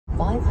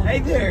Hey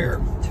there.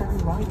 Turn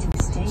right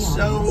to stay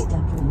on West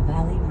Dublin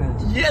Valley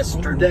Road.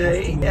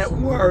 Yesterday at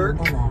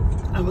work,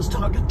 I was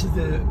talking to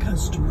the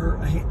customer,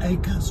 a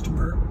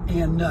customer,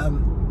 and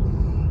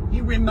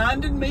he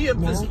reminded me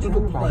of this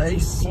little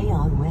place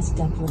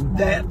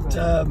that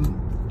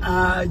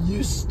I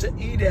used to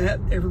eat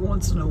at every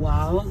once in a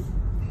while.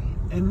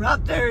 And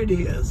right there it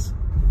is,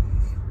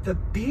 the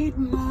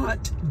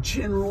Piedmont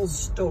General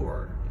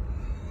Store.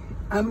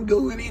 I'm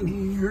going in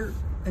here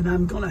and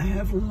I'm gonna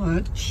have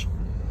lunch.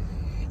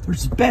 Their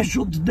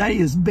special today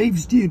is beef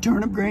stew,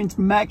 turnip greens,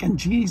 mac and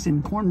cheese,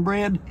 and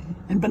cornbread,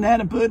 and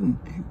banana pudding.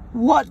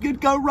 What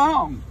could go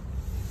wrong?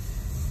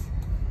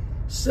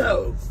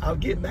 So, I'll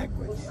get back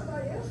with you.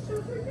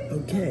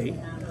 Okay,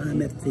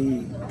 I'm at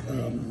the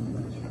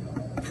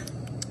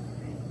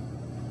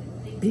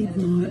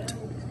Piedmont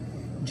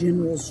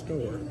General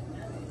Store,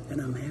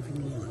 and I'm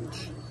having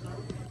lunch.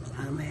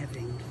 I'm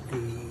having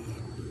the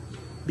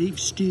beef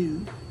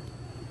stew.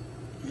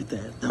 Look at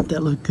that. Don't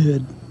that look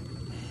good?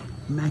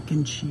 Mac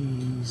and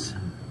cheese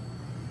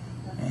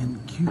and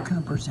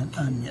cucumbers and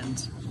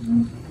onions.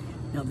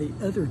 Now the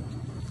other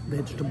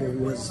vegetable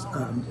was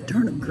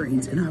turnip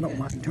greens, and I don't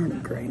like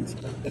turnip greens,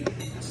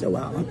 so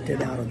I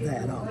opted out of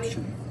that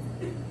option.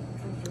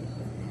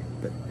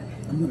 But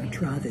I'm going to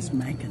try this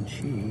mac and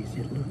cheese.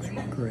 It looks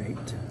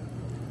great.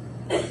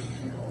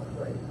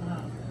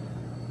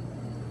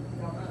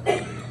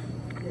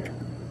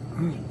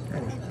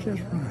 That is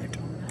just right.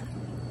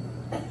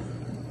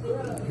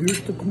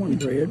 Here's the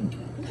cornbread.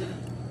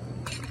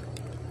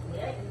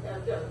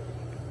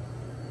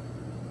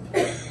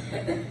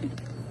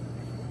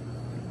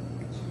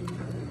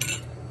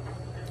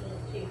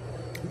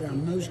 But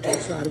I'm most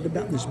excited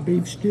about this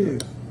beef stew.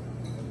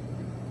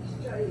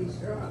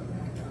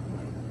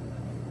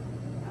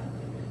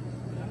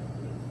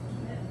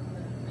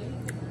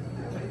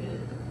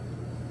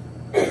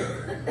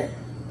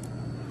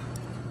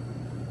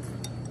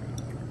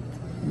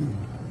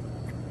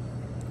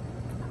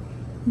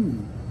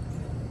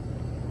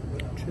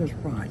 Just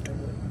right.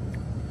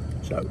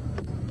 So,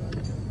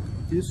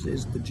 this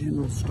is the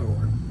general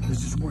store.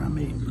 This is where I'm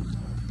eating.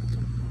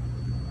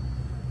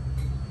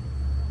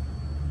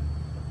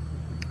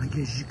 I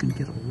guess you can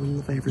get a little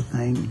of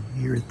everything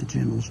here at the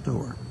general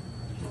store.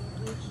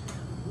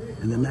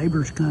 And the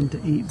neighbors come to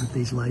eat with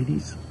these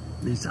ladies.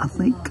 These, I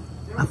think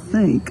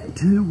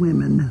 2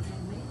 women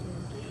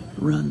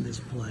run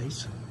this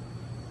place.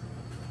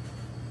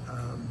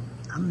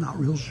 I'm not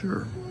real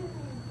sure.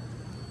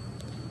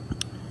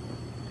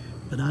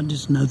 But I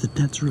just know that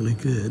that's really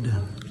good.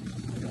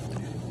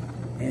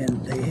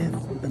 And they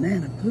have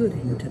banana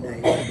pudding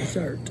today for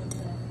dessert.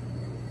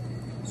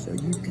 So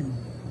you can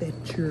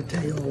bet your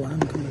tail I'm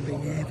going to be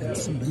having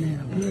some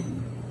banana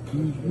pudding.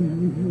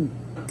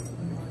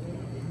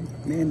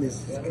 Man,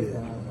 this is good.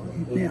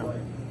 Now,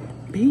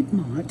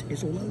 Piedmont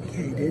is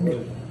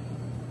located,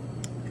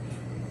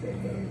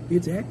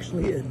 it's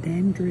actually a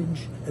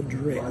Dandridge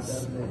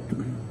address.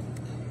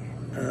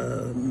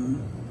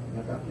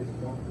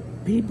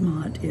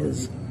 Piedmont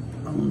is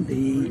on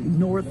the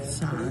north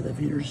side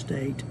of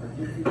Interstate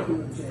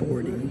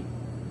 40,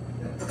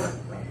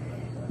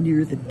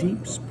 near the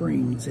Deep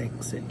Springs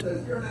exit.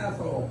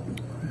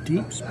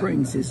 Deep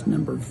Springs is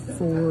number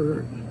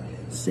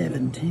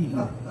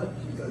 417,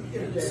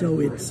 so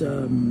it's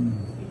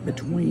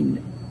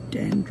between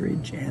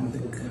Dandridge and the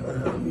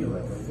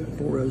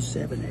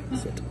 407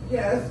 exit,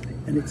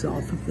 and it's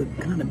off of the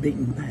kind of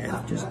beaten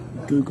path. Just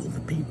Google the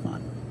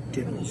Piedmont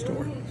General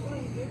Store.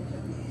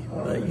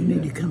 But you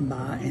need to come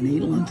by and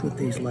eat lunch with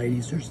these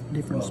ladies. There's a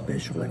different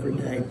special every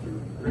day.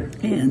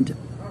 And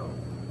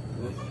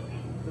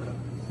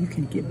you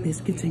can get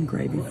biscuits and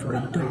gravy for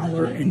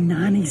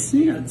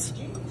 $1.90.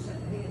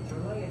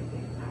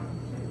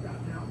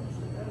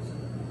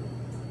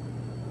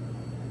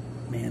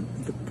 Man,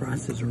 the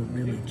prices are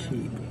really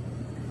cheap.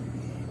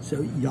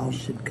 So y'all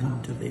should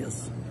come to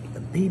this.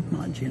 The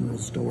Piedmont General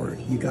Store.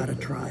 You got to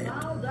try it.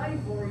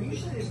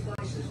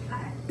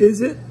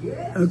 Is it?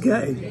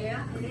 Okay.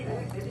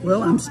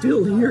 Well, I'm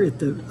still here at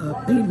the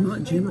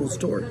Piedmont General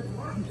Store.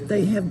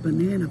 They have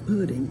banana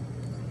pudding.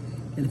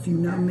 And if you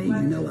know me,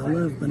 you know I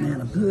love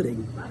banana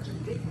pudding.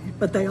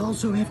 But they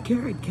also have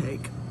carrot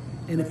cake.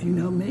 And if you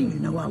know me, you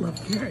know I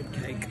love carrot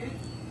cake.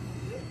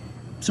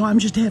 So I'm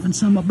just having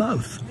some of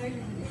both.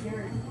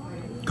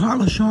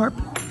 Carla Sharp,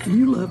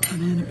 you love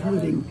banana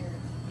pudding.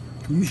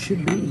 You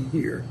should be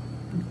here.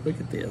 Look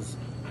at this.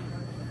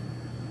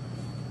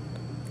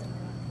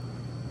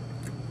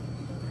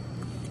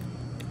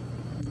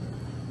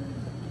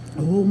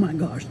 Oh my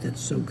gosh, that's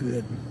so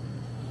good.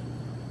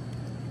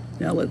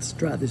 Now let's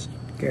try this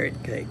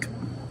carrot cake.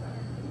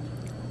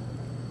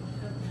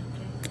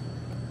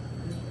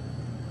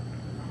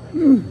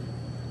 I'm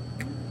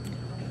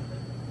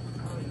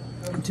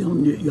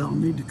telling you, y'all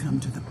need to come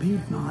to the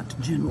Piedmont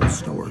General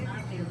Store.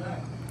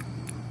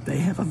 They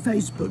have a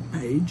Facebook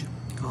page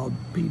called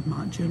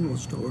Piedmont General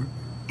Store,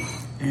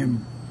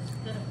 and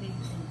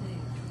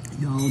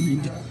y'all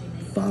need to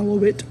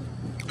follow it,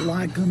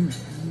 like them,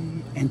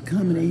 and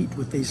come and eat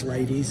with these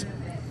ladies.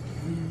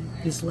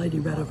 This lady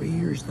right over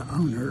here is the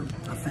owner,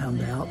 I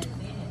found out.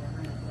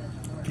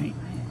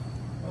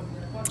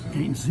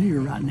 Can't see her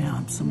right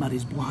now.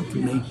 Somebody's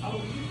blocking me.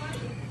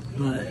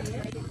 But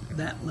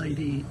that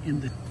lady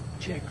in the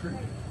checkered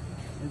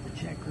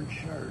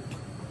shirt,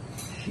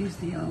 she's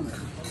the owner.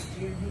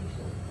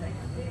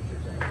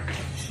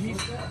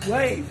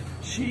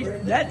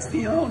 That's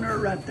the owner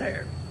right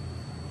there.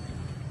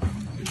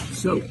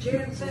 So,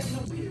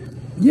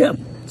 yeah.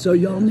 So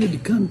y'all need to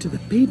come to the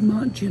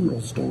Piedmont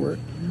General Store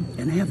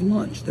and have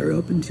lunch. They're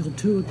open till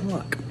 2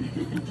 o'clock.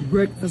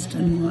 Breakfast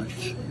and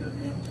lunch.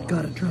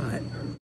 Gotta try it.